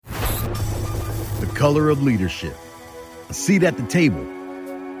color of leadership. A seat at the table.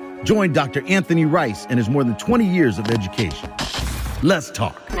 Join Dr. Anthony Rice and his more than 20 years of education. Let's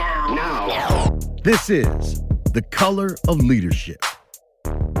talk. Now. This is The Color of Leadership.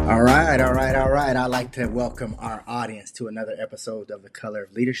 All right. I'd like to welcome our audience to another episode of The Color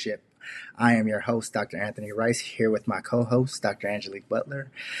of Leadership. I am your host, Dr. Anthony Rice, here with my co-host, Dr. Angelique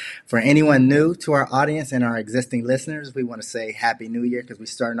Butler. For anyone new to our audience and our existing listeners, we want to say Happy New Year because we're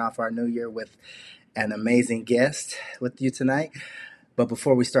starting off our new year with an amazing guest with you tonight. But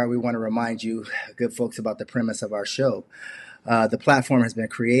before we start, we want to remind you, good folks, about the premise of our show. The platform has been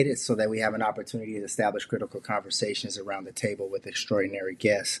created so that we have an opportunity to establish critical conversations around the table with extraordinary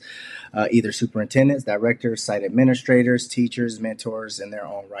guests, either superintendents, directors, site administrators, teachers, mentors in their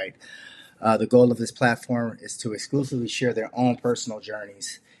own right. The goal of this platform is to exclusively share their own personal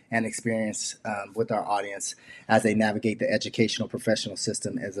journeys and experience with our audience as they navigate the educational professional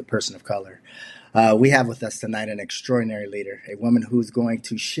system as a person of color. We have with us tonight an extraordinary leader, a woman who's going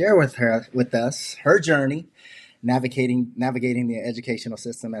to share with us her journey navigating the educational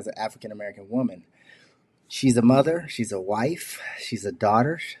system as an African-American woman. She's a mother, she's a wife, she's a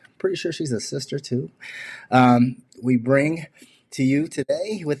daughter. I'm pretty sure she's a sister too. We bring to you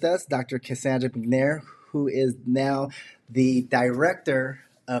today with us Dr. Casaundra McNair, who is now the Director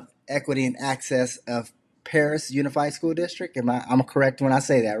of Equity and Access of Perris Unified School District. I'm correct when I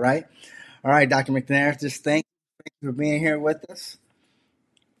say that, right? All right, Dr. McNair, just thank you for being here with us.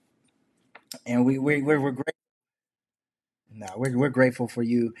 And we're grateful. No, we're grateful for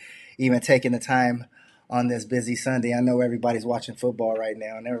you even taking the time on this busy Sunday. I know everybody's watching football right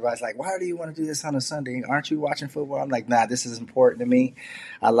now, and everybody's like, why do you want to do this on a Sunday? Aren't you watching football? I'm like, nah, this is important to me.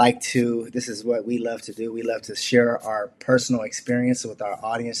 This is what we love to do. We love to share our personal experience with our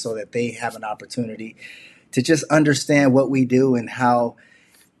audience so that they have an opportunity to just understand what we do and how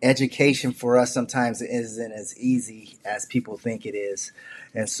education for us sometimes isn't as easy as people think it is.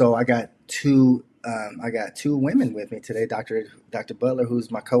 And so I got two women with me today, Dr. Butler, who's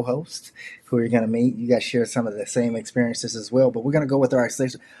my co-host, who you're going to meet. You guys share some of the same experiences as well, but we're going to go with our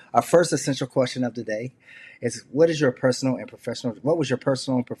first essential question of the day is, what was your personal and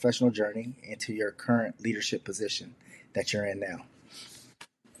professional journey into your current leadership position that you're in now?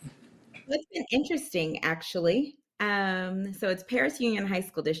 It's been interesting, actually. So it's Perris Union High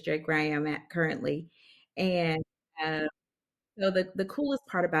School District where I am at currently. And so the coolest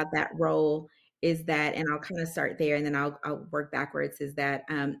part about that role is that, and I'll kind of start there and then I'll work backwards, is that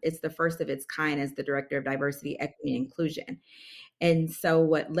it's the first of its kind as the Director of Diversity, Equity, and Inclusion. And so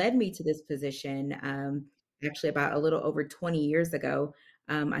what led me to this position, actually about a little over 20 years ago,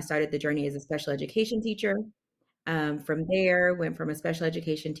 I started the journey as a special education teacher. From there, went from a special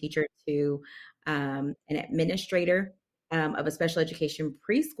education teacher to an administrator of a special education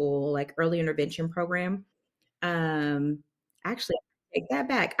preschool, like early intervention program. Actually, take that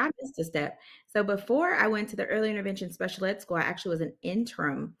back. I missed a step. So before I went to the early intervention special ed school, I actually was an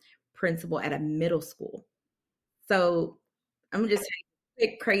interim principal at a middle school. So I'm just a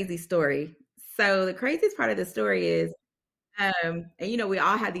quick crazy story. So the craziest part of the story is, and we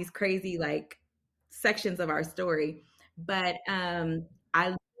all have these crazy like sections of our story, but so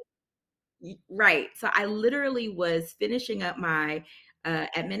I literally was finishing up my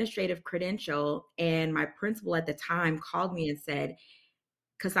administrative credential, and my principal at the time called me and said,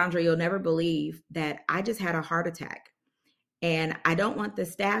 Casaundra, you'll never believe that I just had a heart attack, and I don't want the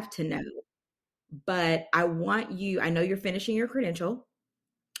staff to know, but I know you're finishing your credential,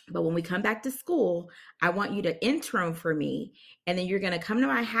 but when we come back to school, I want you to interim for me. And then you're going to come to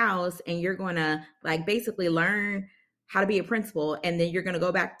my house and you're going to like basically learn how to be a principal. And then you're going to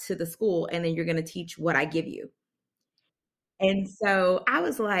go back to the school and then you're going to teach what I give you. And so I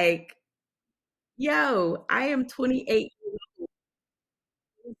was like, yo, I am 28 years old.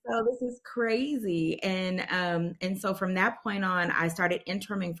 So this is crazy. And so from that point on, I started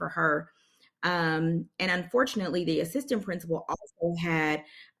interiming for her. And unfortunately, the assistant principal also had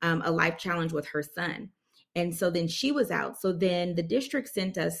a life challenge with her son. And so then she was out. So then the district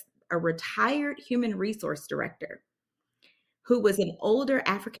sent us a retired human resource director who was an older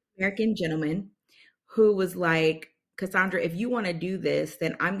African-American gentleman who was like, Casaundra, if you want to do this,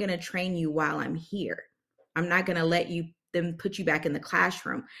 then I'm going to train you while I'm here. I'm not going to let them put you back in the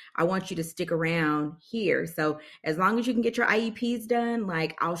classroom. I want you to stick around here. So as long as you can get your IEPs done,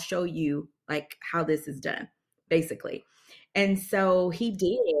 like I'll show you like how this is done, basically. And so he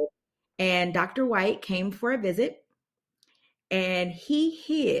did. And Dr. White came for a visit and he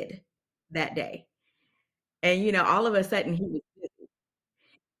hid that day. And, all of a sudden he was busy.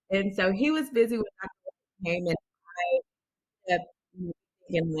 And so he was busy with Dr. White came, and I kept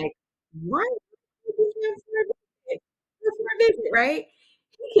thinking like, why are you visit, right?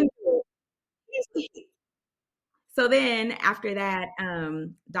 He can do it. So then after that,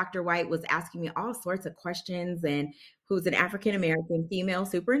 Dr. White was asking me all sorts of questions, and who's an African American female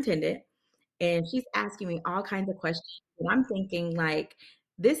superintendent. And she's asking me all kinds of questions. And I'm thinking, like,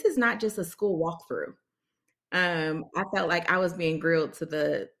 this is not just a school walkthrough. I felt like I was being grilled to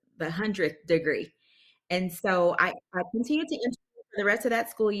the 100th degree. And so I continued to interview for the rest of that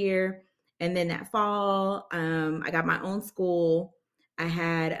school year. And then that fall, I got my own school. I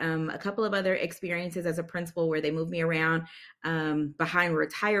had a couple of other experiences as a principal where they moved me around behind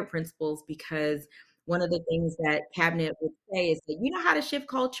retired principals, because one of the things that cabinet would say is that, you know how to shift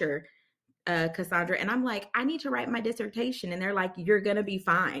culture, Casaundra. And I'm like, I need to write my dissertation. And they're like, you're going to be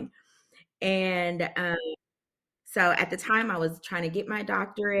fine. And so at the time I was trying to get my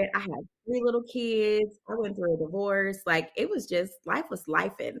doctorate. I had 3 little kids. I went through a divorce. Like, it was just, life was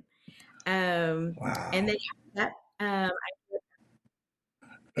lifing. And Wow. then that,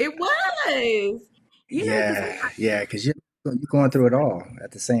 it was, because Yeah, because you're going through it all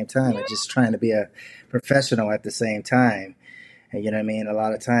at the same time, and just trying to be a professional at the same time. And you know what I mean. A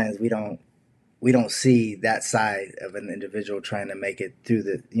lot of times we don't see that side of an individual trying to make it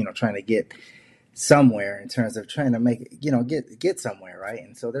through trying to get somewhere in terms of trying to make it, get somewhere, right?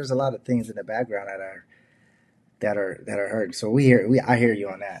 And so there's a lot of things in the background that are hurting. So I hear you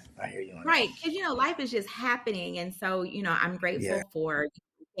on that. I hear you on that. right, because life is just happening. And so I'm Yeah. grateful for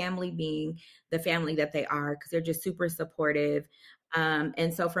family being the family that they are, because they're just super supportive.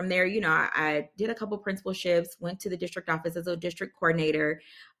 And so from there, I did a couple principalships, went to the district office as a district coordinator.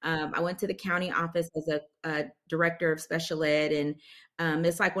 I went to the county office as a director of special ed. And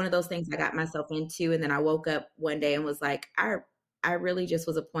it's like one of those things I got myself into. And then I woke up one day and was like, I really just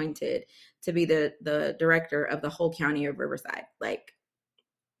was appointed to be the director of the whole county of Riverside. Like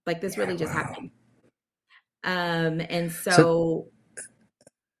this Yeah. really just Wow. happened. And So, so,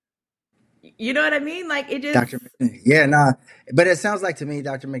 you know what I mean? Like, it just, Dr. McNair, yeah, nah, but it sounds like to me,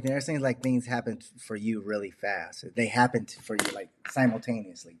 Dr. McNair, it seems like things happen for you really fast. They happen for you like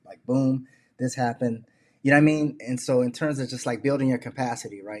simultaneously, like boom, this happened. You know what I mean? And so, in terms of just like building your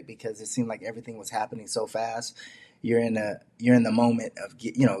capacity, right? Because it seemed like everything was happening so fast. You're in the moment of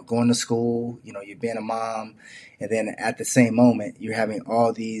going to school. You're being a mom, and then at the same moment, you're having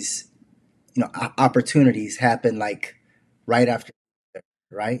all these opportunities happen like right after,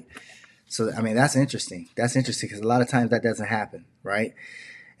 right? So, I mean, that's interesting. That's interesting because a lot of times that doesn't happen, right?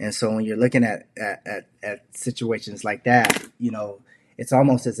 And so when you're looking at situations like that, it's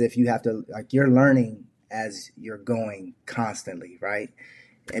almost as if you have to, like, you're learning as you're going constantly, right?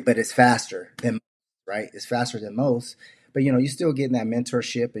 But it's faster than, right? It's faster than most. But you're still getting that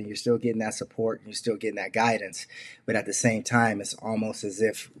mentorship, and you're still getting that support, and you're still getting that guidance. But at the same time, it's almost as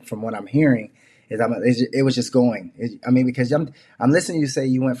if, from what I'm hearing, it was just going. I mean, because I'm listening to you say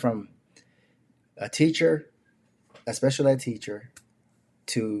you went from a teacher, a special ed teacher,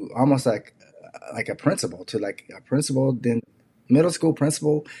 to almost like a principal, to like a principal, then middle school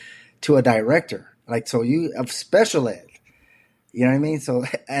principal, to a director. Like, so you of special ed, you know what I mean? So,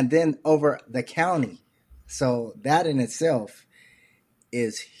 and then over the county. So that in itself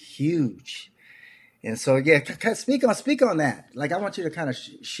is huge. And so, yeah, speak on that. Like, I want you to kind of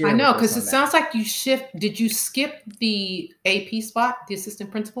I share know, with us because it on that. sounds like you shift. Did you skip the AP spot, the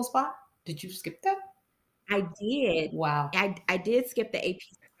assistant principal spot? Did you skip that? I did. Wow. I did skip the AP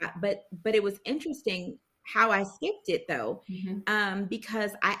spot, but it was interesting how I skipped it though.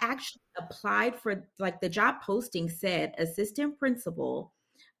 Because I actually applied for, like, the job posting said assistant principal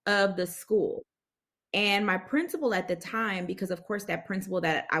of the school. And my principal at the time, because of course that principal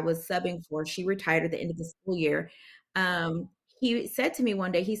that I was subbing for, she retired at the end of the school year. Um, he said to me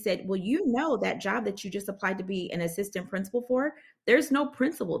one day, he said, well, that job that you just applied to be an assistant principal for, there's no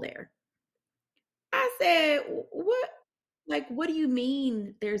principal there. I said, what? Like, what do you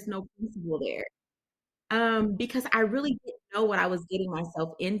mean there's no principal there? Because I really didn't know what I was getting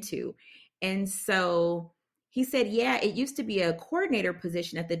myself into. And so he said, yeah, it used to be a coordinator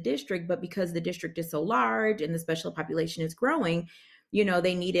position at the district, but because the district is so large and the special ed population is growing,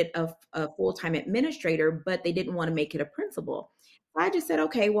 they needed a full-time administrator, but they didn't want to make it a principal. So I just said,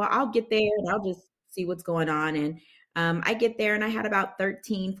 okay, well, I'll get there and I'll just see what's going on. And I get there and I had about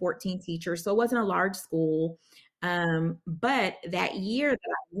 13, 14 teachers. So it wasn't a large school. But that year that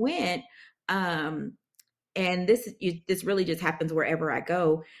I went, and this really just happens wherever I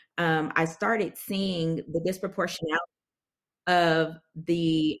go. I started seeing the disproportionality of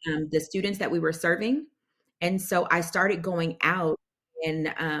the students that we were serving, and so I started going out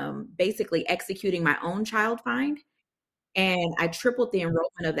and basically executing my own child find, and I tripled the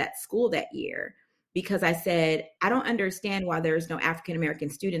enrollment of that school that year. because I said, I don't understand why there's no African American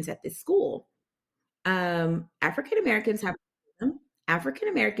students at this school. African Americans have autism. African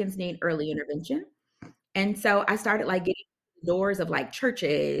Americans need early intervention. And so I started like getting doors of like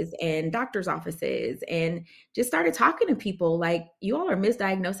churches and doctors' offices and just started talking to people like, you all are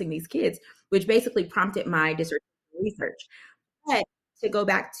misdiagnosing these kids, which basically prompted my dissertation research. But to go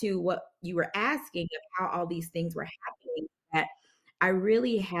back to what you were asking of how all these things were happening, that I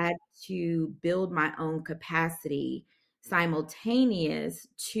really had to build my own capacity simultaneous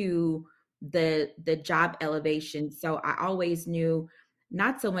to the job elevation. So I always knew,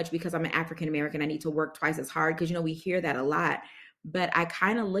 not so much because I'm an African American, I need to work twice as hard, because we hear that a lot. But I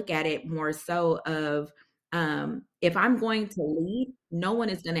kind of look at it more so of, if I'm going to lead, no one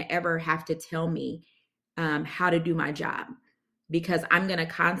is going to ever have to tell me how to do my job, because I'm going to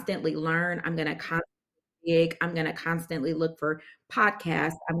constantly learn. I'm going to constantly dig. I'm going to constantly look for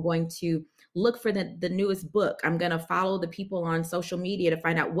podcasts. I'm going to look for the newest book. I'm going to follow the people on social media to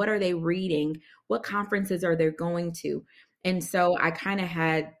find out what are they reading, what conferences are they going to. And so I kind of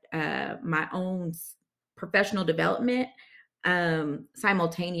had my own professional development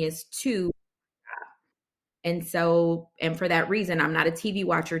simultaneous to. And so, and for that reason, I'm not a TV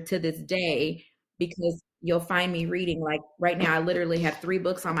watcher to this day, because you'll find me reading, like right now, I literally have 3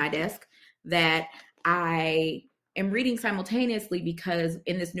 books on my desk that I am reading simultaneously, because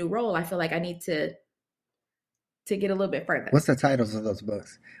in this new role, I feel like I need to get a little bit further. What's the titles of those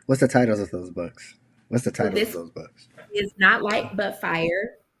books? What's the titles of those books? Is Not Light But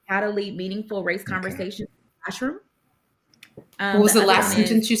Fire: How to Lead Meaningful Race Conversations in the Classroom. What was the last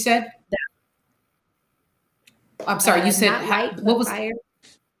sentence you said? I'm sorry, you said Not Light what But was Fire.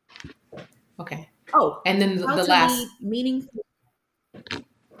 Okay. Oh, and then the last lead meaningful.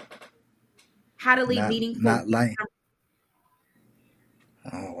 How to lead meaningful. Not light.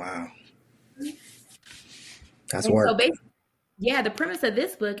 Oh wow, that's work. So basically, yeah, the premise of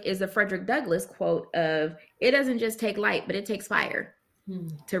this book is a Frederick Douglass quote of, "It doesn't just take light, but it takes fire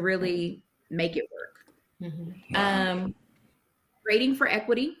to really make it work." Wow. Grading for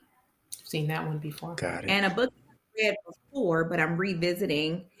Equity. Seen that one before. Got it. And a book I read before, but I'm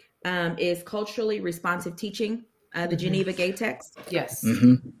revisiting, is Culturally Responsive Teaching, the Geneva Gay text. Yes.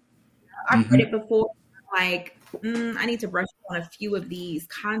 I've read it before. Like, I need to brush on a few of these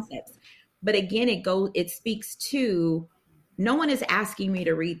concepts. But again, it speaks to, no one is asking me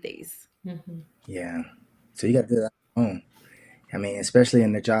to read these. Yeah. So you got to do that on your own. I mean, especially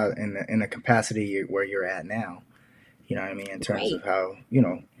in the job, in the capacity where you're at now, you know what I mean? In terms of how,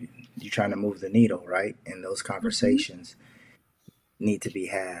 you're trying to move the needle, right? And those conversations need to be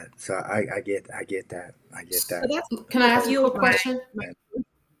had. So I get that. So can I ask you a question?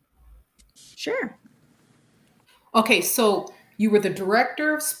 Sure. Okay, so you were the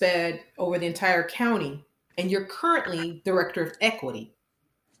director of SPED over the entire county, and you're currently director of equity.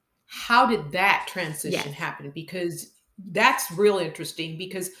 How did that transition happen? Because that's really interesting,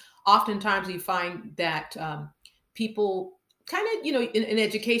 because oftentimes you find that people kind of, in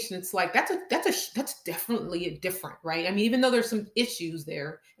education, it's like, that's definitely a different, right? I mean, even though there's some issues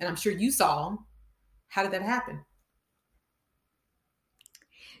there, and I'm sure you saw them, how did that happen?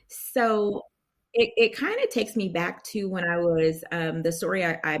 So it kind of takes me back to when I was, the story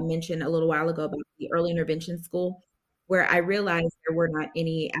I mentioned a little while ago about the early intervention school, where I realized there were not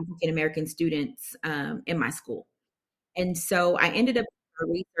any African-American students in my school. And so I ended up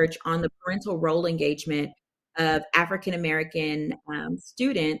doing research on the parental role engagement of African-American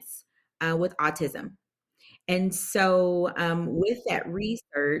students with autism. And so with that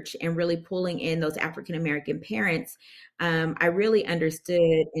research and really pulling in those African-American parents, I really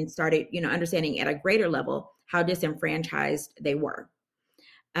understood and started, understanding at a greater level how disenfranchised they were.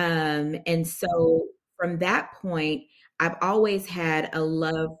 And so from that point, I've always had a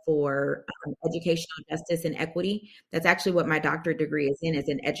love for educational justice and equity. That's actually what my doctorate degree is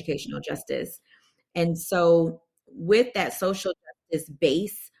in educational justice. And so with that social justice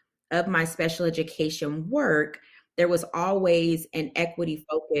base of my special education work, there was always an equity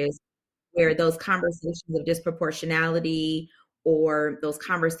focus where those conversations of disproportionality, or those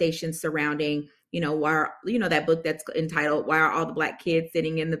conversations surrounding, why, that book that's entitled, "Why Are All the Black Kids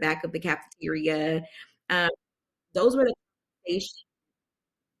Sitting in the Back of the Cafeteria?" Those were the conversations,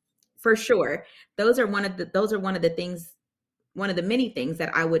 for sure. Those are one of the things, one of the many things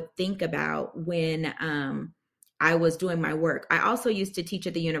that I would think about when I was doing my work. I also used to teach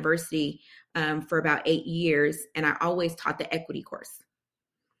at the university for about 8 years, and I always taught the equity course.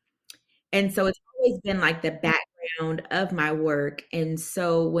 And so it's always been like the background of my work. And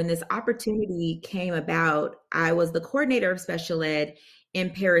so when this opportunity came about, I was the coordinator of special ed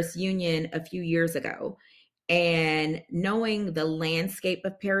in Perris Union a few years ago. And knowing the landscape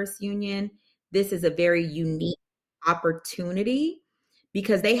of Perris Union, this is a very unique opportunity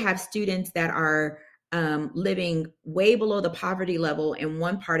because they have students that are living way below the poverty level in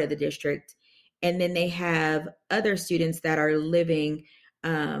one part of the district. And then they have other students that are living,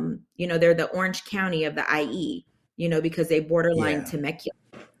 they're the Orange County of the IE, because they borderline Temecula.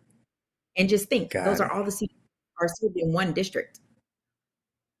 And just think, those are all the students are served in one district.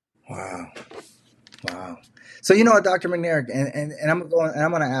 Wow. So you know what, Dr. McNair, and I'm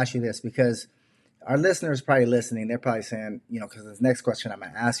going to ask you this because our listeners probably listening, they're probably saying, because this next question I'm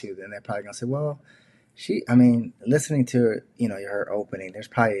going to ask you, then they're probably going to say, well, listening to her opening,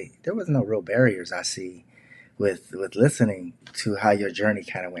 there was no real barriers I see with listening to how your journey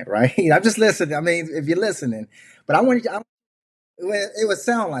kind of went, right? I'm just listening. I mean, if you're listening, but it would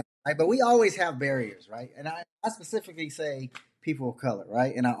sound like, right? But we always have barriers, right? And I specifically say people of color,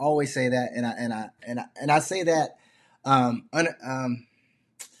 right? And I always say that, and I say that, I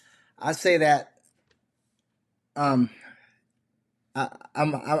say that, I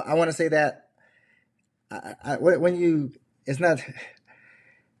want to say that, when you, it's not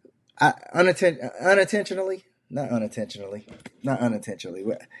unintentionally, not unintentionally.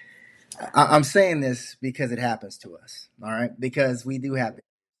 I'm saying this because it happens to us, all right? Because we do have it.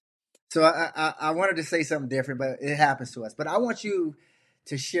 So I wanted to say something different, but it happens to us. But I want you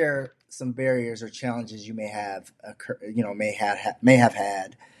to share some barriers or challenges you may have may have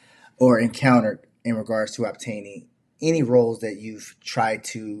had or encountered in regards to obtaining any roles that you've tried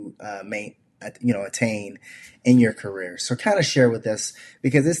to attain in your career. So kind of share with us,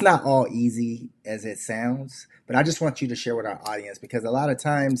 because it's not all easy as it sounds, but I just want you to share with our audience, because a lot of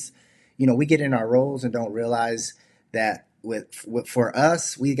times, we get in our roles and don't realize that for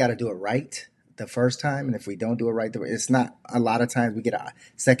us, we got to do it right the first time. And if we don't do it right, it's not a lot of times we get a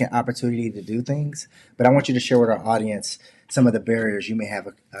second opportunity to do things. But I want you to share with our audience some of the barriers you may have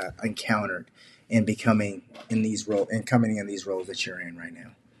encountered in coming in these roles that you're in right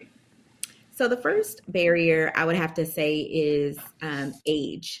now. So the first barrier I would have to say is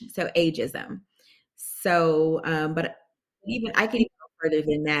age. So ageism. So, but even I can even go further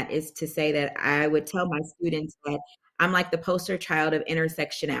than that, is to say that I would tell my students that I'm like the poster child of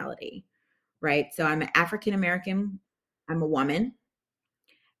intersectionality, right? So I'm an African American, I'm a woman,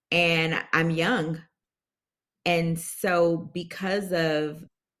 and I'm young. And so because of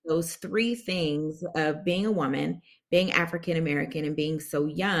those three things of being a woman, being African American, and being so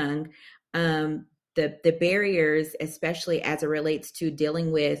young, the barriers, especially as it relates to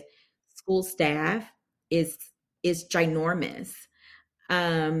dealing with school staff, is ginormous.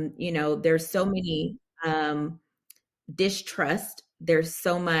 There's so many distrust. There's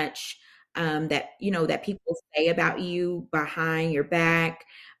so much that people say about you behind your back.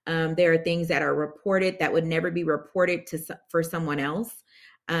 There are things that are reported that would never be reported for someone else.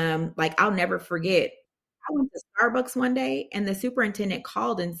 Like I'll never forget, I went to Starbucks one day and the superintendent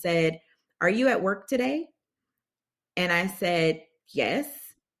called and said, "Are you at work today?" And I said, "Yes."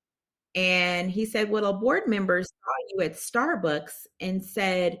 And he said, "Well, a board member saw you at Starbucks and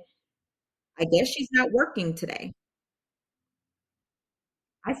said, I guess she's not working today."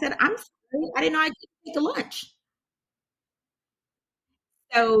 I said, "I'm sorry. I didn't know I could take a lunch."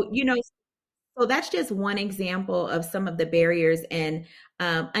 So, so that's just one example of some of the barriers and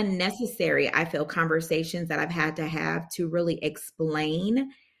unnecessary, I feel, conversations that I've had to have to really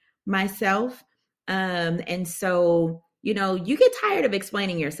explain myself. And so, you get tired of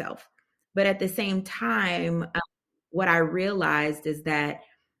explaining yourself. But at the same time, what I realized is that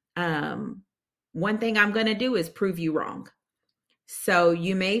one thing I'm going to do is prove you wrong. So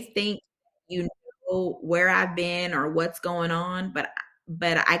you may think you know where I've been or what's going on, but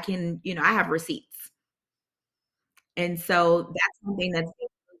I can, I have receipts. And so that's something that's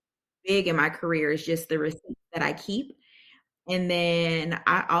big in my career, is just the receipts that I keep. And then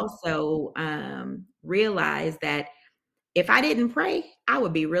I also realized that if I didn't pray, I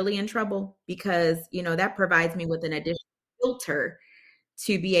would be really in trouble, because, that provides me with an additional filter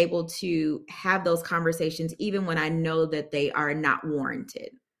to be able to have those conversations, even when I know that they are not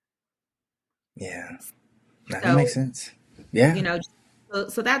warranted. Yeah, that makes sense. Yeah.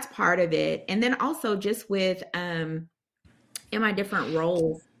 So that's part of it. And then also just with, in my different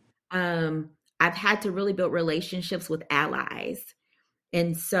roles, I've had to really build relationships with allies.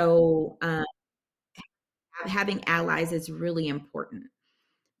 And so having allies is really important,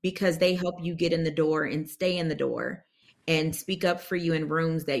 because they help you get in the door and stay in the door and speak up for you in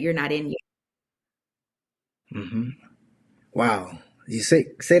rooms that you're not in yet. Mm-hmm. Wow. You say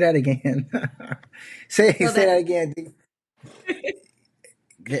that again. say that again.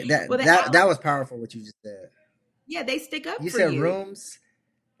 That was powerful what you just said. Yeah, they stick up You for said you. rooms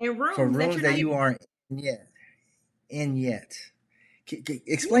In for rooms rooms that you aren't in yet.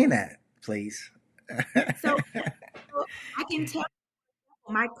 Explain that, please. So I can tell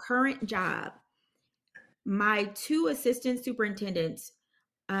you my current job, my 2 assistant superintendents,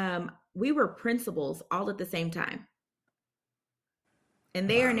 we were principals all at the same time. And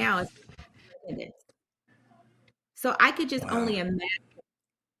they are Wow. now superintendents. So I could just only imagine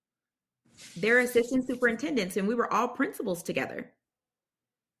they're assistant superintendents and we were all principals together.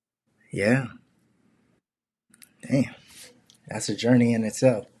 Yeah. Damn. That's a journey in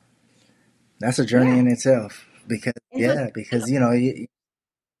itself. Because And because you know,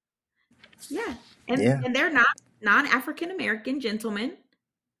 yeah. And they're not non-African American gentlemen.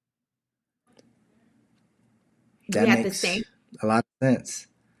 that makes a lot of sense.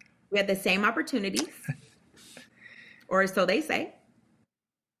 We had the same opportunities. Or so they say.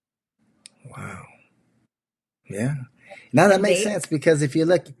 Wow. Yeah. Now that makes sense because if you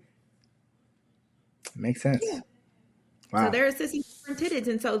look, it makes sense. Yeah. Wow. So they're assistant superintendents.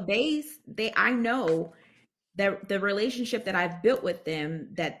 And so I know that the relationship that I've built with them,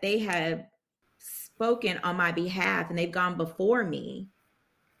 that they have spoken on my behalf and they've gone before me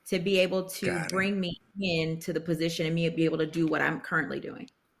to be able to bring me into the position and me be able to do what I'm currently doing.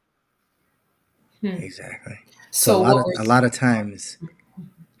 Exactly. So a lot of times,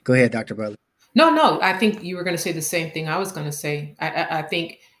 go ahead, Dr. Butler. No, I think you were going to say the same thing I was going to say. I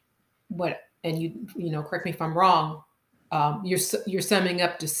think and you correct me if I'm wrong. You're summing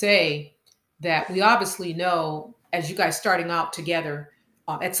up to say that we obviously know, as you guys starting out together,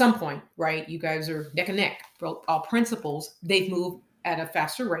 at some point, right? You guys are neck and neck, all principals. They've moved at a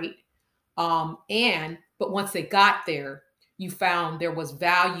faster rate, but once they got there, you found there was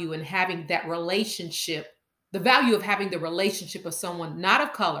value in having that relationship. The value of having the relationship of someone not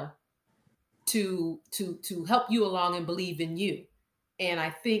of color to help you along and believe in you. And I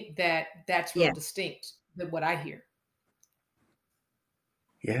think that's real distinct than what I hear.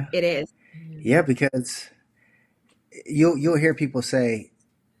 Yeah, it is. Yeah, because you'll hear people say,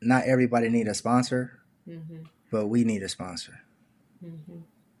 not everybody need a sponsor, but we need a sponsor.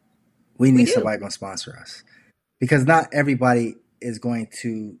 We need somebody going to sponsor us, because not everybody is going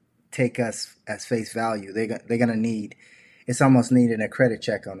to take us as face value. They're going to need, it's almost needing a credit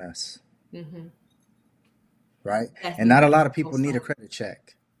check on us. Right? And not a lot of people need a credit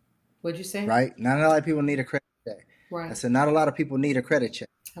check. What'd you say? Right? Not a lot of people need a credit check. Right. I said not a lot of people need a credit check.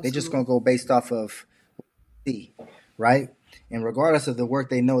 They're just going to go based off of see, right? And regardless of the work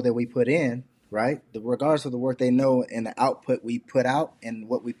they know that we put in, right? Regardless of the work they know and the output we put out and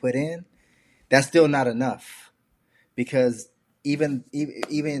what we put in, that's still not enough, because even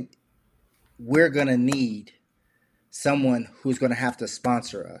we're going to need someone who's going to have to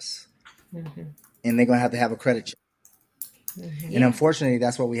sponsor us, and they're going to have a credit check. And unfortunately,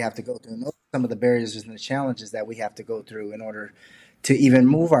 that's what we have to go through. And those are some of the barriers and the challenges that we have to go through in order to even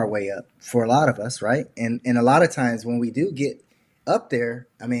move our way up for a lot of us, right? And a lot of times when we do get up there,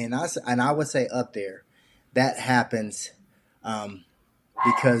 I mean, I would say up there, that happens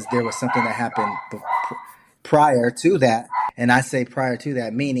because there was something that happened prior to that. And I say prior to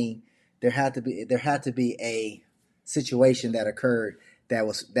that, meaning there had to be a situation that occurred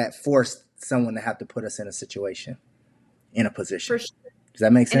that forced someone to have to put us in a situation, in a position. Sure. Does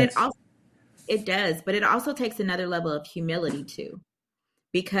that make sense? And it does, but it also takes another level of humility too,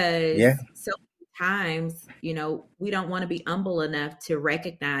 because so many times, we don't want to be humble enough to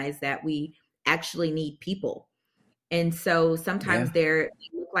recognize that we actually need people. And so sometimes they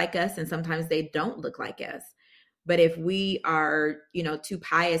look like us and sometimes they don't look like us. But if we are, too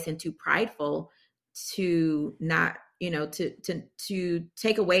pious and too prideful to not, to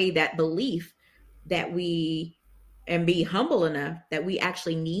take away that belief that and be humble enough that we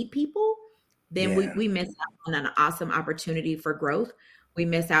actually need people, then we miss out on an awesome opportunity for growth. We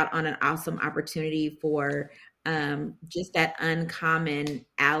miss out on an awesome opportunity for just that uncommon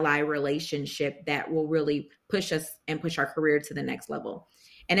ally relationship that will really push us and push our career to the next level.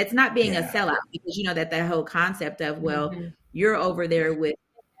 And it's not being a sellout, because that the whole concept of, you're over there with,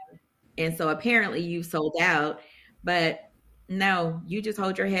 and so apparently you've sold out. But no, you just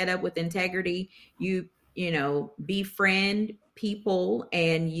hold your head up with integrity. You befriend people,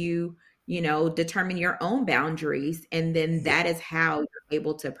 and you determine your own boundaries, and then that is how you're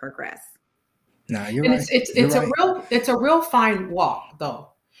able to progress. No, you're right. It's a real fine walk, though,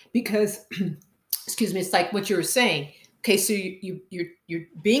 because excuse me, it's like what you were saying. Okay, so you're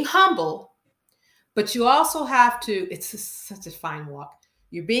being humble, but you also have to. It's such a fine walk.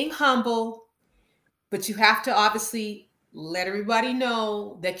 You're being humble, but you have to obviously let everybody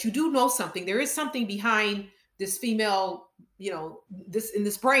know that you do know something. There is something behind this female,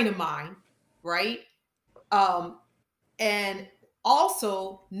 this brain of mine, right? And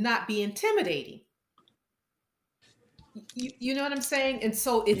also not be intimidating. You know what I'm saying? And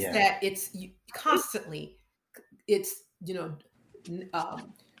so it's that it's constantly, it's,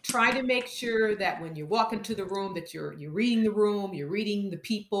 try to make sure that when you walk into the room that you're reading the room, you're reading the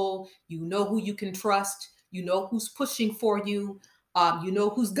people, you know who you can trust, you know who's pushing for you, you know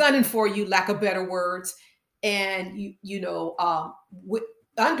who's gunning for you, lack of better words, and with,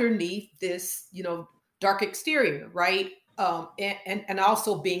 underneath this, dark exterior, right? And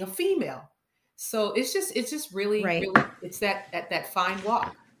also being a female. So it's just really, Right. really, it's that fine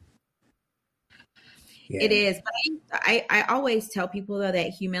walk. Yeah. It is. But I always tell people, though, that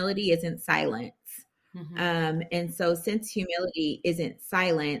humility isn't silence. Mm-hmm. And so since humility isn't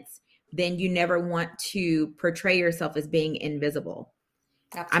silence, then you never want to portray yourself as being invisible.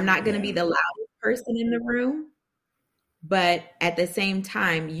 Absolutely. I'm not going to be the loudest person in the room, but at the same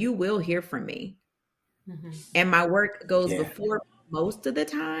time, you will hear from me. Mm-hmm. And my work goes before most of the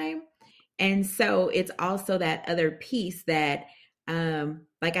time. And so it's also that other piece that,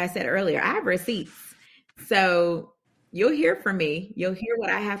 like I said earlier, I have receipts. So you'll hear from me. You'll hear what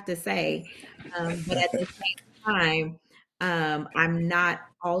I have to say. But at the same time, I'm not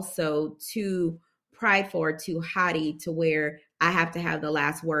also too prideful or too haughty to where I have to have the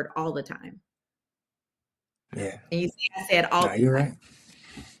last word all the time. Yeah. And you see, I said all the time. You're right.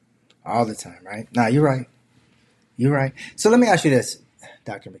 All the time, right? No, you're right. You're right. So let me ask you this,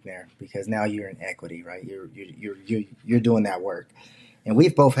 Dr. McNair, because now you're in equity, right? You're doing that work. And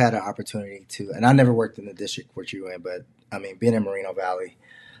we've both had an opportunity to, and I never worked in the district which you were in, but I mean, being in Moreno Valley,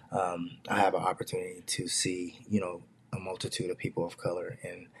 I have an opportunity to see, a multitude of people of color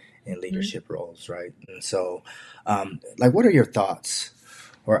in leadership mm-hmm. roles, right? And so, what are your thoughts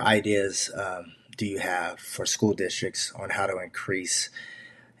or ideas do you have for school districts on how to increase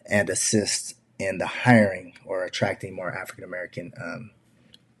and assist in the hiring or attracting more African American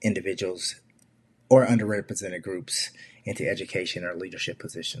individuals or underrepresented groups into education or leadership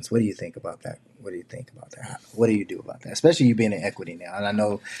positions? What do you think about that? What do you think about that? What do you do about that? Especially you being in equity now. And I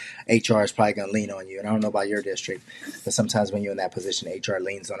know HR is probably going to lean on you. And I don't know about your district, but sometimes when you're in that position, HR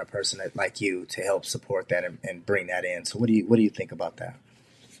leans on a person like you to help support that and bring that in. So what do you think about that?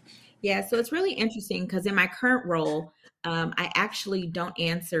 Yeah, so it's really interesting because in my current role, I actually don't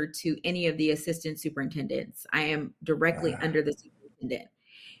answer to any of the assistant superintendents. I am directly under the superintendent.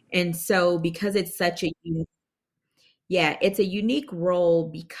 And so because it's such a it's a unique role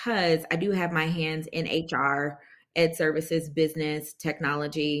because I do have my hands in HR, ed services, business,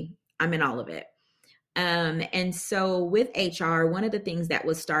 technology. I'm in all of it. And so with HR, one of the things that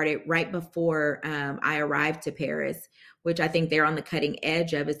was started right before I arrived to Perris, which I think they're on the cutting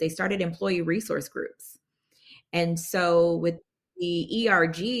edge of, is they started employee resource groups. And so with the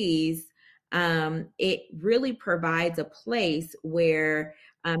ERGs, it really provides a place where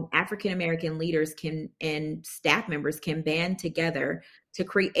African-American leaders and staff members can band together to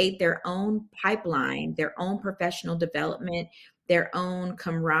create their own pipeline, their own professional development, their own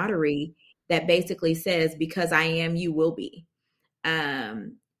camaraderie that basically says, because I am, you will be.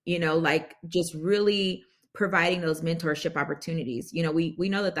 Just really providing those mentorship opportunities. We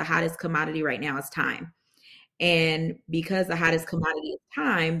know that the hottest commodity right now is time. And because the hottest commodity is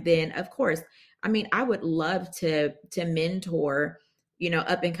time, then of course, I mean, I would love to mentor,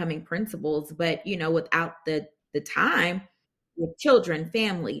 up and coming principals, but without the time with children,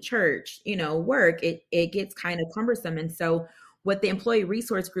 family, church, work, it gets kind of cumbersome. And so what the employee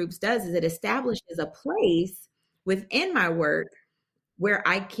resource groups does is it establishes a place within my work where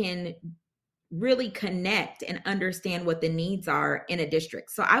I can really connect and understand what the needs are in a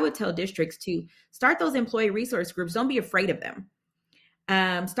district. So I would tell districts to start those employee resource groups. Don't be afraid of them.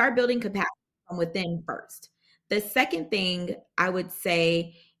 Start building capacity from within first. The second thing I would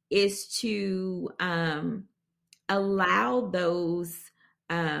say is to allow those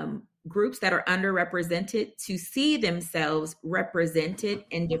groups that are underrepresented to see themselves represented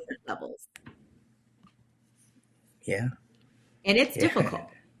in different levels. Yeah. And it's difficult.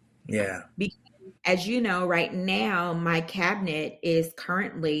 Yeah. Because as you know, right now, my cabinet is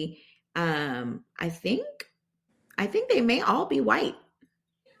currently, I think they may all be white.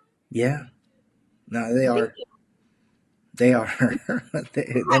 Yeah. No, they are. They are.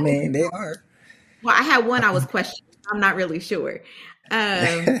 I mean, they are. Well, I had one I was questioning. I'm not really sure.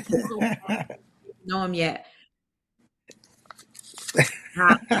 I don't know him yet.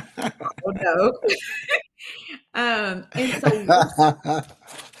 Oh no. And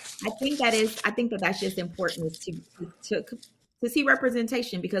so I think that that's just important, is to see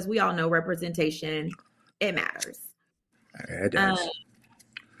representation, because we all know representation, it matters. It does.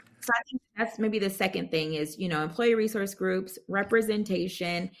 So I think that's maybe the second thing is, employee resource groups,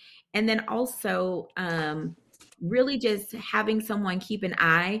 representation, and then also really just having someone keep an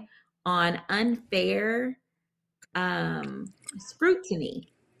eye on unfair scrutiny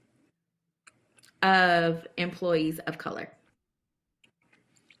of employees of color.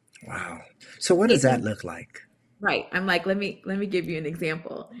 Wow. So what does that look like? Right. I'm like, let me give you an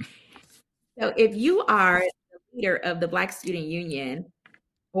example. So if you are the leader of the Black Student Union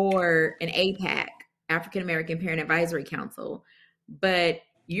or an APAC, African American Parent Advisory Council, but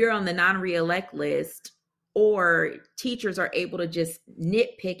you're on the non-reelect list, or teachers are able to just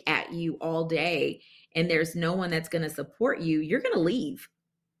nitpick at you all day and there's no one that's going to support you, you're going to leave.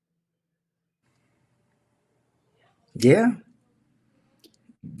 Yeah.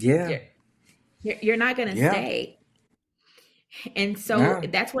 You're not going to stay. And so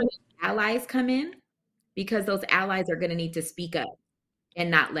that's where the allies come in, because those allies are going to need to speak up and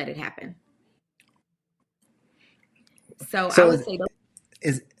not let it happen. So I would say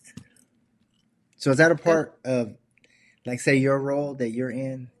is that a part of, like, say, your role that you're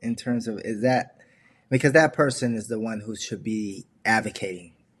in terms of, is that because that person is the one who should be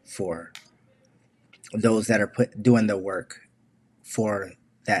advocating for those that are doing the work for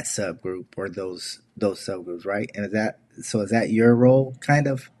that subgroup or those subgroups, right? And is that your role, kind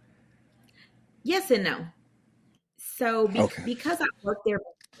of? Yes and no. So because I worked there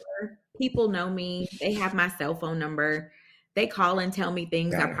before, people know me. They have my cell phone number. They call and tell me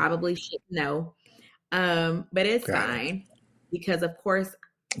things I probably shouldn't know. But it's fine, because of course,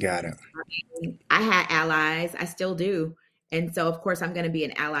 I had allies. I still do. And so of course I'm going to be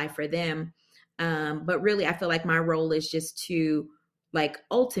an ally for them. But really, I feel like my role is just to,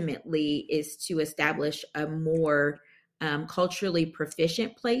 ultimately is to establish a more culturally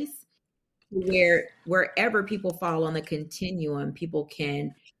proficient place where wherever people fall on the continuum, people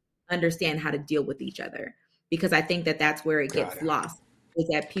can understand how to deal with each other. Because I think that that's where it gets lost, is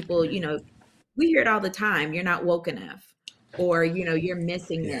that people, we hear it all the time. You're not woke enough, or, you're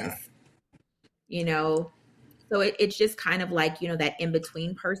missing this, so it's just kind of like, that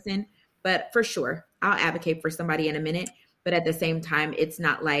in-between person. But for sure, I'll advocate for somebody in a minute. But at the same time, it's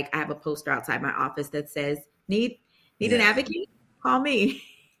not like I have a poster outside my office that says, need an advocate? Call me.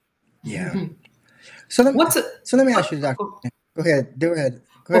 Yeah. So let me ask you, Doctor. Go ahead. Go ahead.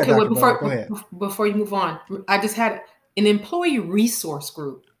 Okay, well, before you move on, I just had an employee resource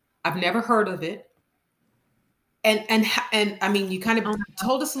group. I've never heard of it. And I mean, you kind of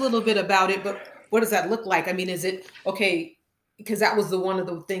told us a little bit about it, but what does that look like? I mean, is it okay? Because that was one of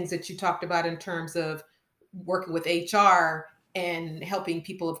the things that you talked about in terms of working with HR and helping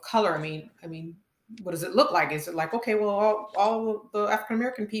people of color. I mean, what does it look like? Is it like, okay, well, all the African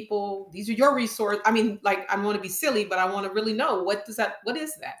American people, these are your resources? I mean, like, I want to be silly, but I want to really know what is that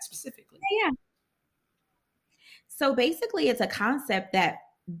specifically? Yeah. So basically, it's a concept that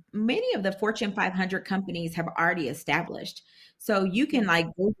many of the Fortune 500 companies have already established. So you can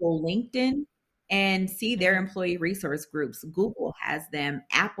Google LinkedIn and see their employee resource groups. Google has them,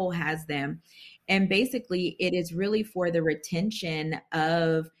 Apple has them. And basically, it is really for the retention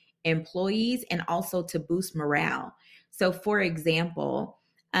of employees and also to boost morale. So for example,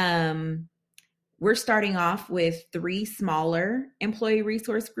 we're starting off with 3 smaller employee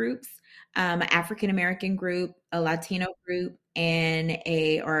resource groups, an African American group, a Latino group, and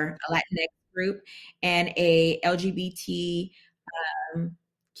a Latinx group, and a LGBTQ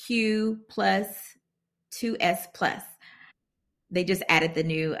plus 2S plus. They just added the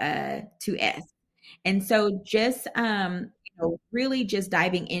new 2S. And so just really just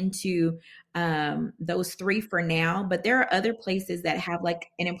diving into those 3 for now. But there are other places that have an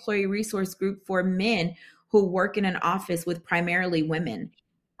employee resource group for men who work in an office with primarily women.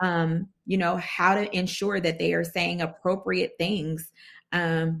 How to ensure that they are saying appropriate things.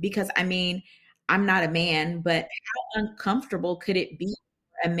 Because I mean, I'm not a man, but how uncomfortable could it be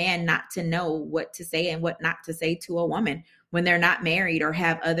for a man not to know what to say and what not to say to a woman when they're not married or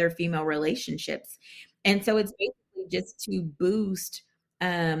have other female relationships? And so it's basically just to boost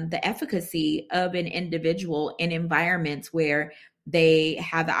the efficacy of an individual in environments where they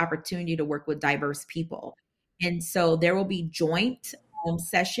have the opportunity to work with diverse people. And so there will be joint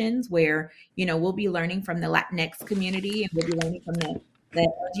sessions where, we'll be learning from the Latinx community, and we'll be learning from the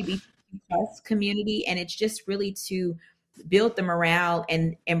LGBTQ plus community. And it's just really to build the morale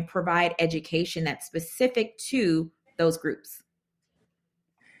and provide education that's specific to those groups.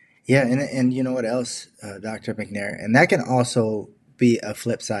 Yeah. And you know what else, Dr. McNair? And that can also be a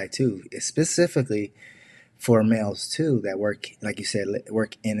flip side too, specifically for males too that work, like you said,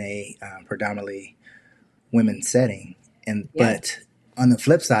 work in a predominantly women setting, and but on the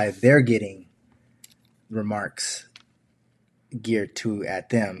flip side, they're getting remarks geared to at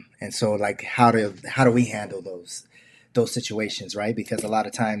them, and so like how do we handle those situations, right? Because a lot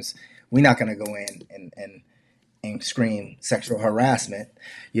of times we're not going to go in and scream sexual harassment,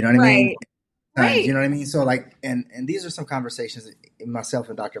 you know what I mean? Right. You know what I mean? So like, and these are some conversations that myself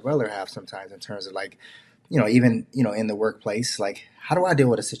and Dr. Butler have sometimes in terms of like, even in the workplace, like how do I deal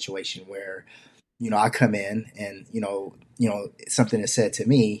with a situation where I come in and something is said to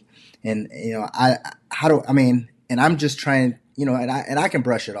me, and and I'm just trying, and I can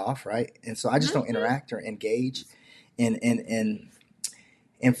brush it off, right? And so I just don't interact or engage in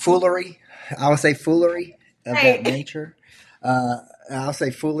foolery. I would say foolery of that nature. I'll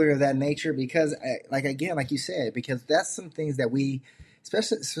say foolery of that nature because, like you said, because that's some things that we,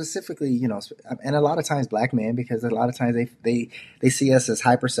 especially specifically, and a lot of times black men, because a lot of times they see us as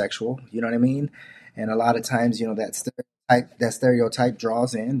hypersexual, you know what I mean? And a lot of times, that stereotype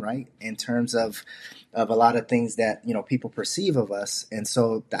draws in, right, in terms of a lot of things that people perceive of us, and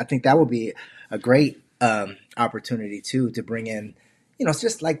so I think that would be a great opportunity too to bring in. It's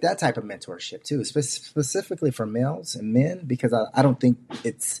just like that type of mentorship too, specifically for males and men, because I don't think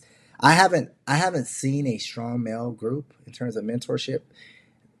I haven't seen a strong male group in terms of mentorship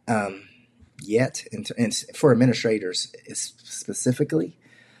yet, and for administrators specifically.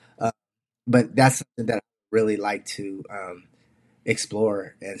 But that's something that I really like to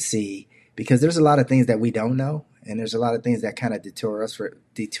explore and see, because there's a lot of things that we don't know, and there's a lot of things that kind of detour us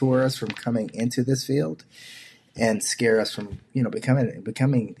from coming into this field, and scare us from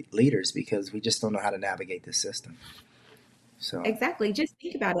becoming leaders, because we just don't know how to navigate this system. So Exactly. Just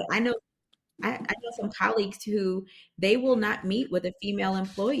think about it. I know some colleagues who they will not meet with a female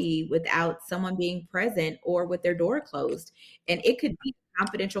employee without someone being present or with their door closed. And it could be a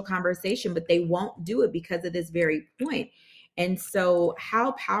confidential conversation, but they won't do it because of this very point. And so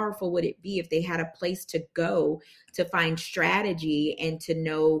how powerful would it be if they had a place to go to find strategy and to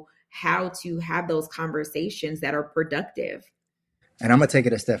know how to have those conversations that are productive? And I'm gonna take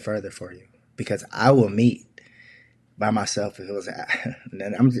it a step further for you, because I will meet by myself if it was.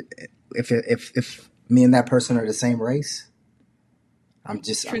 And if me and that person are the same race, I'm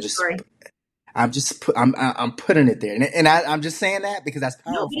putting it there, and I'm just saying that because that's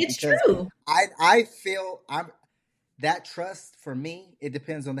powerful. No, but it's because true. I feel that trust for me. It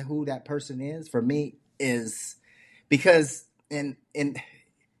depends on who that person is. For me, is because in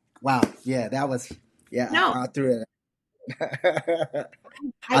wow, yeah, that was No, I threw it.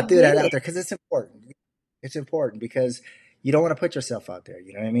 I I threw get that out it. there because it's important. It's important because you don't want to put yourself out there.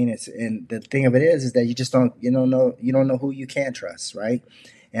 You know what I mean? And the thing of it is that you don't know who you can trust, right?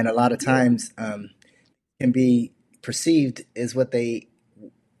 And a lot of times can be perceived as what they,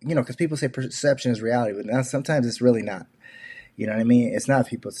 because people say perception is reality, but now sometimes it's really not. You know what I mean? It's not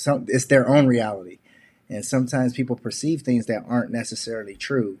people. It's their own reality, and sometimes people perceive things that aren't necessarily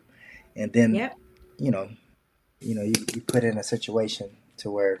true, and then Yep. you put in a situation to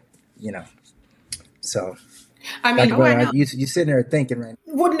where so. I mean, Dr. Butler, you sitting there thinking, right?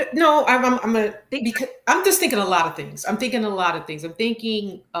 No, because I'm just thinking a lot of things. I'm thinking a lot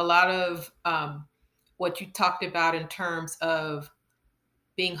of what you talked about in terms of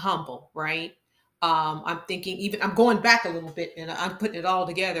being humble, right? I'm thinking I'm going back a little bit and I'm putting it all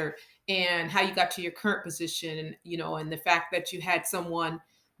together, and how you got to your current position, and and the fact that you had someone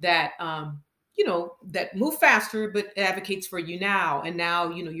that that moved faster but advocates for you now, and now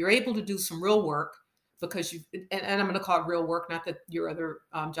you're able to do some real work, because and I'm going to call it real work, not that your other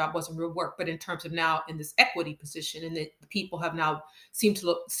job wasn't real work, but in terms of now in this equity position, and that people have now seem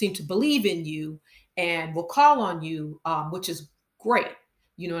to believe in you and will call on you, which is great.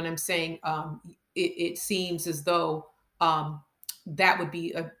 You know what I'm saying? It seems as though that would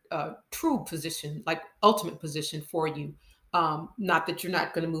be a true position, like ultimate position for you. Not that you're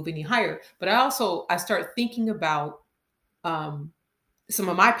not going to move any higher, but I start thinking about some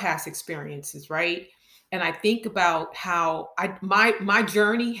of my past experiences, right? And I think about how my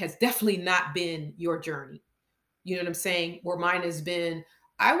journey has definitely not been your journey. You know what I'm saying? Where mine has been,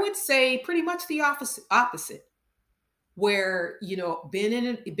 I would say, pretty much the opposite. Where been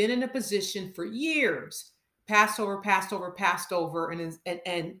in a position for years, passed over, and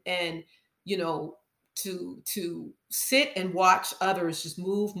to sit and watch others just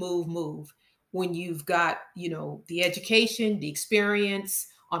move, when you've got the education, the experience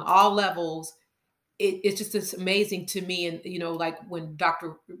on all levels. It's just it's amazing to me. And like when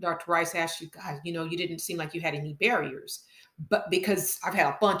Dr. Rice asked you guys, you didn't seem like you had any barriers, but because I've had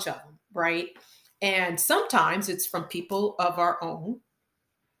a bunch of them, right? And sometimes it's from people of our own,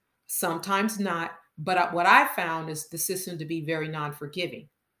 sometimes not. But what I found is the system to be very non-forgiving,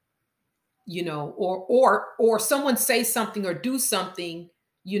 or someone say something or do something,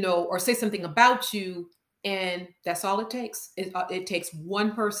 or say something about you, and that's all it takes. It takes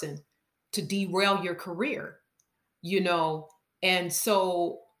one person to derail your career, and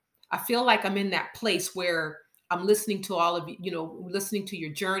so I feel like I'm in that place where I'm listening to all of you, listening to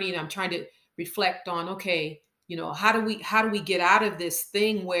your journey, and I'm trying to reflect on, okay, how do we get out of this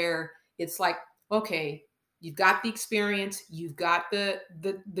thing where it's like, okay, you've got the experience, you've got the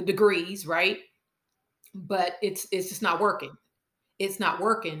degrees, right? But it's just not working. It's not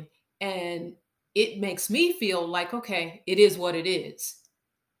working. And it makes me feel like, okay, it is what it is.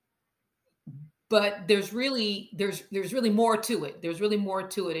 But there's really more to it. There's really more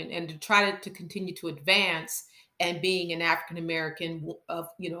to it. And to try to continue to advance, and being an African American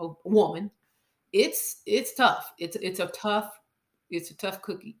woman, it's tough. It's a tough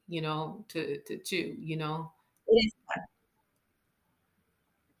cookie, to chew, It is tough.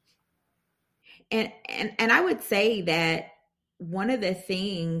 And I would say that one of the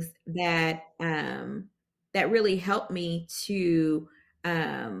things that that really helped me to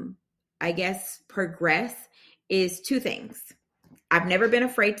I guess progress is two things. I've never been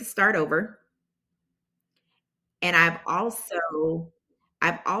afraid to start over. And I've also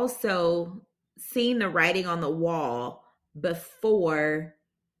seen the writing on the wall before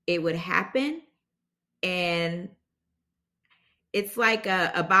it would happen. And it's like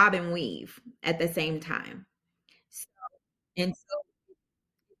a bob and weave at the same time. And so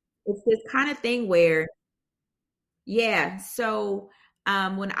it's this kind of thing where, yeah. So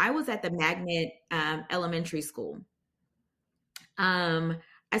when I was at the Magnet Elementary School,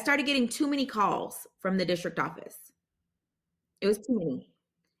 I started getting too many calls from the district office. It was too many.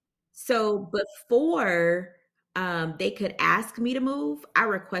 So before they could ask me to move, I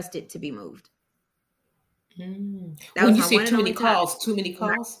requested to be moved. That when you say too many calls, too many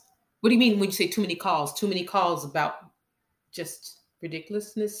calls? What do you mean when you say too many calls? Too many calls about just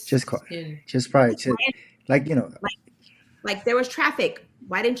ridiculousness? Just probably like there was traffic.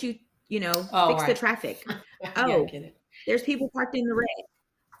 Why didn't you fix the traffic? Oh, yeah, there's people parked in the red.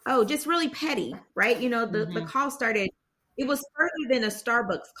 Oh, just really petty, right? The call started. It was further than a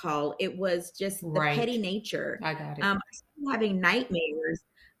Starbucks call. It was just the petty nature. I got it. I started having nightmares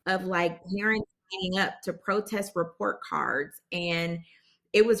of like parents signing up to protest report cards, and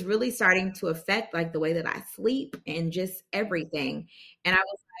it was really starting to affect like the way that I sleep and just everything. And I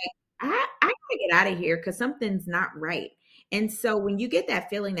was like, I gotta get out of here because something's not right. And so when you get that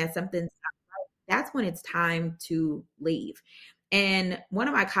feeling that something's not right, that's when it's time to leave. And one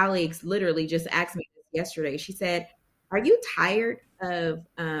of my colleagues literally just asked me this yesterday. She said, "Are you tired of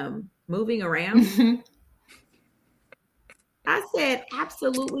moving around?" I said,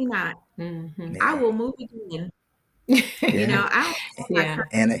 "Absolutely not. I will move again." Yeah.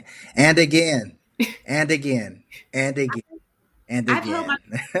 And again, and again, and again, and again. I've held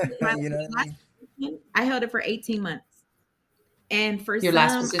I held it for 18 months. And for your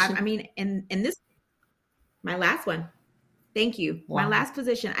last position? And this, my last one. Thank you. Wow. My last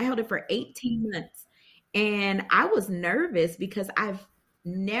position, I held it for 18 months. And I was nervous because I've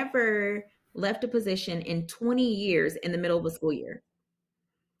never left a position in 20 years in the middle of a school year.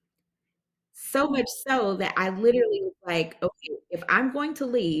 So much so that I literally was like, okay, if I'm going to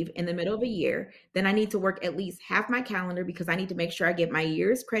leave in the middle of a year, then I need to work at least half my calendar because I need to make sure I get my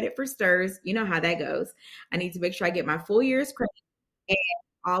year's credit for STIRS. You know how that goes. I need to make sure I get my full year's credit and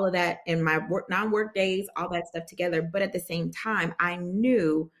all of that, and my non-work days, all that stuff together. But at the same time, I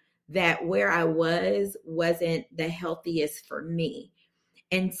knew that where I wasn't the healthiest for me.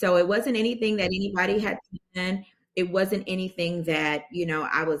 And so it wasn't anything that anybody had done. It wasn't anything that,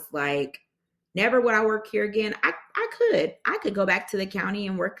 I was like, never would I work here again. I could go back to the county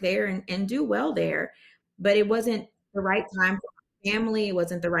and work there and do well there, but it wasn't the right time for my family. It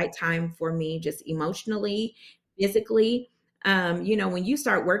wasn't the right time for me, just emotionally, physically. When you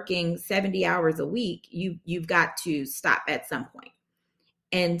start working 70 hours a week, you've got to stop at some point.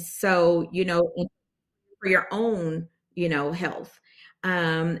 And so, for your own, health.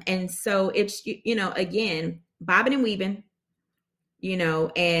 And so it's, again, bobbing and weaving,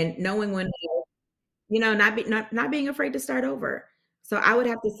 and knowing when, not being afraid to start over. So I would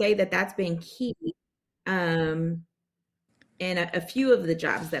have to say that that's been key in a few of the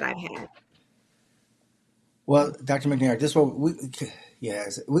jobs that I've had. Well, Dr. McNair, this one, we're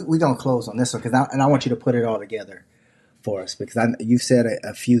going to close on this one because I want you to put it all together for us because you've said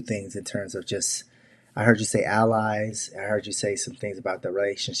a few things in terms of just I heard you say allies. I heard you say some things about the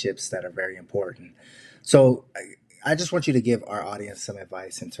relationships that are very important. So I just want you to give our audience some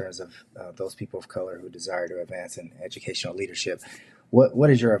advice in terms of those people of color who desire to advance in educational leadership. What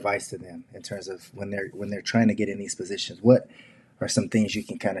is your advice to them in terms of when they're trying to get in these positions? What are some things you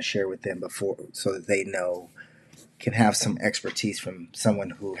can kind of share with them before so that they know can have some expertise from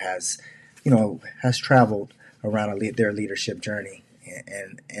someone who has, has traveled around their leadership journey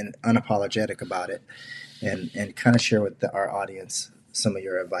and unapologetic about it, and kind of share with our audience some of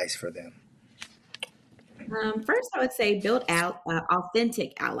your advice for them. First, I would say build out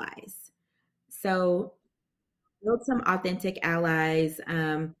authentic allies. So build some authentic allies.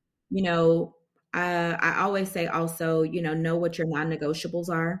 You know, I always say also, know what your non-negotiables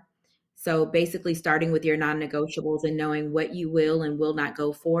are. So basically, starting with your non-negotiables and knowing what you will and will not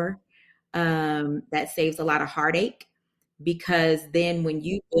go for. That saves a lot of heartache, because then when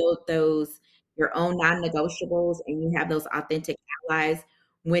you build those your own non-negotiables and you have those authentic allies,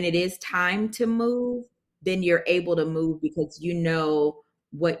 when it is time to move, then you're able to move because you know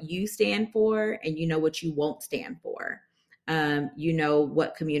what you stand for and you know what you won't stand for. You know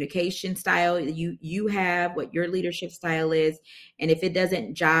what communication style you have, what your leadership style is, and if it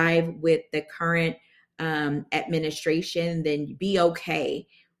doesn't jive with the current administration, then be okay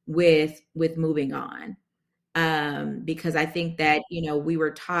with moving on. Because I think that we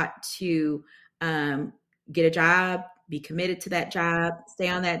were taught to get a job, be committed to that job, stay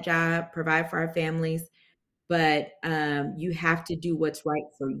on that job, provide for our families, but you have to do what's right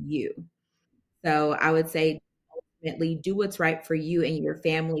for you. So I would say ultimately do what's right for you and your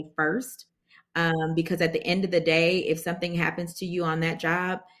family first. Because at the end of the day, if something happens to you on that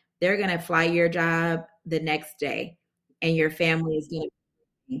job, they're going to fly your job the next day and your family is going to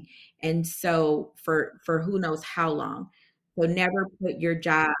be. And so for who knows how long. So never put your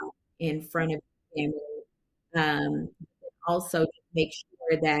job in front of your family. Also make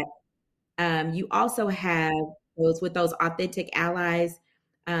sure that you also have those with those authentic allies,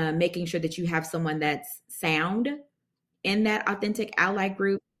 making sure that you have someone that's sound in that authentic ally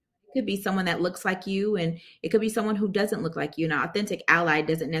group. It could be someone that looks like you, and it could be someone who doesn't look like you. An authentic ally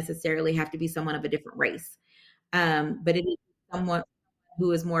doesn't necessarily have to be someone of a different race, but it is someone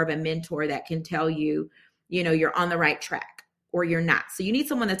who is more of a mentor that can tell you, you're on the right track or you're not. So you need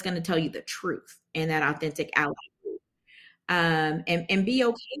someone that's going to tell you the truth in that authentic ally group, and be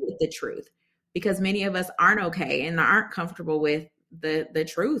okay with the truth, because many of us aren't okay and aren't comfortable with the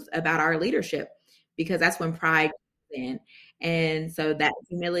truth about our leadership, because that's when pride comes in. And so that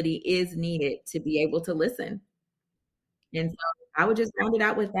humility is needed to be able to listen. And so I would just round it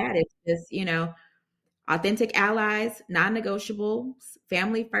out with that. It's just, authentic allies, non-negotiables,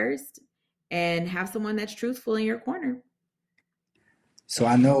 family first, and have someone that's truthful in your corner. So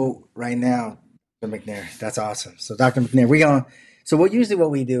I know right now, Dr. McNair, that's awesome. So Dr. McNair, so what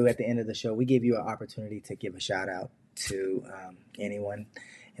we do at the end of the show, we give you an opportunity to give a shout out to anyone.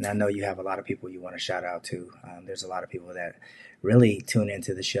 And I know you have a lot of people you want to shout out to. There's a lot of people that really tune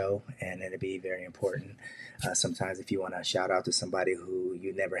into the show, and it'd be very important. Sometimes if you want to shout out to somebody who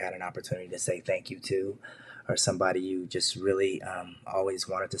you never had an opportunity to say thank you to, or somebody you just really always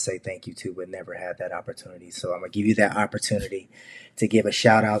wanted to say thank you to but never had that opportunity. So I'm going to give you that opportunity to give a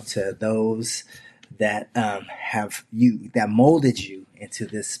shout out to those that that molded you into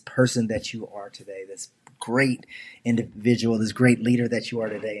this person that you are today, this great individual, this great leader that you are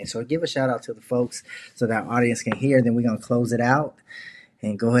today. And so give a shout out to the folks so that our audience can hear. Then we're going to close it out,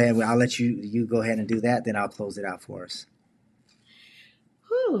 and go ahead. I'll let you go ahead and do that. Then I'll close it out for us.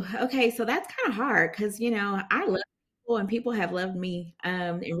 Whew, okay, so that's kind of hard because I love people and people have loved me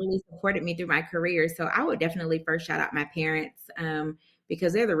and really supported me through my career. So I would definitely first shout out my parents,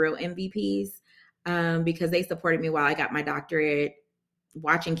 because they're the real MVPs, because they supported me while I got my doctorate,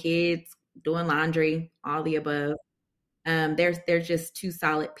 watching kids, doing laundry, all the above. They're just two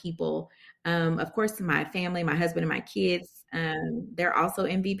solid people. Of course, my family, my husband and my kids, they're also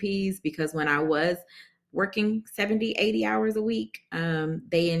MVPs, because when I was working 70, 80 hours a week,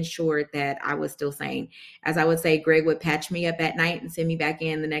 they ensured that I was still sane. As I would say, Greg would patch me up at night and send me back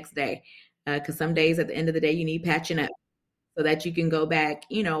in the next day. Because some days at the end of the day, you need patching up so that you can go back,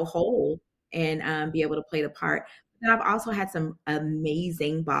 whole, and be able to play the part. And I've also had some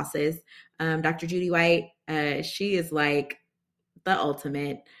amazing bosses. Dr. Judy White, she is like the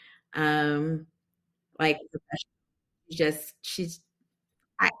ultimate, like she's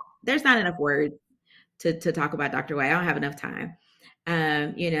there's not enough words to talk about Dr. White. I don't have enough time.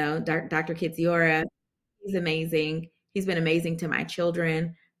 Dr. Kitziora, he's amazing. He's been amazing to my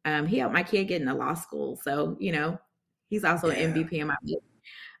children. He helped my kid get into law school. So, he's also an MVP in my book.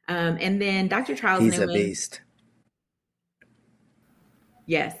 And then Dr. Charles He's Newman. a beast.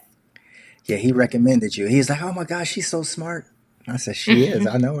 Yes. Yeah, he recommended you. He's like, oh my gosh, she's so smart. I said, she is.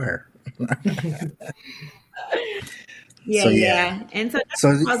 I know her. Yeah. And so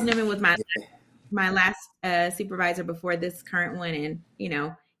Dr. Charles Newman was yeah. my last supervisor before this current one. And,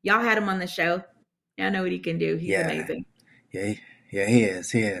 y'all had him on the show. Y'all know what he can do. He's amazing. Yeah, he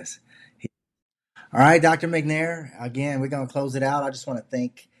is. All right, Dr. McNair, again, we're going to close it out. I just want to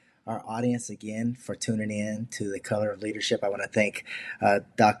thank our audience again for tuning in to The Color of Leadership. I want to thank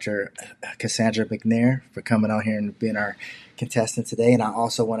Dr. Casaundra McNair for coming on here and being our contestant today. And I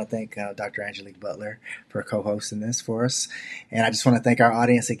also want to thank Dr. Angelique Butler for co-hosting this for us. And I just want to thank our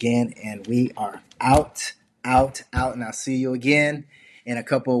audience again. And we are out. And I'll see you again in a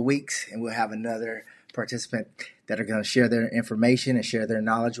couple of weeks. And we'll have another participant that are going to share their information and share their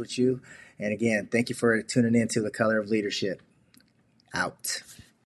knowledge with you. And again, thank you for tuning in to The Color of Leadership. Out.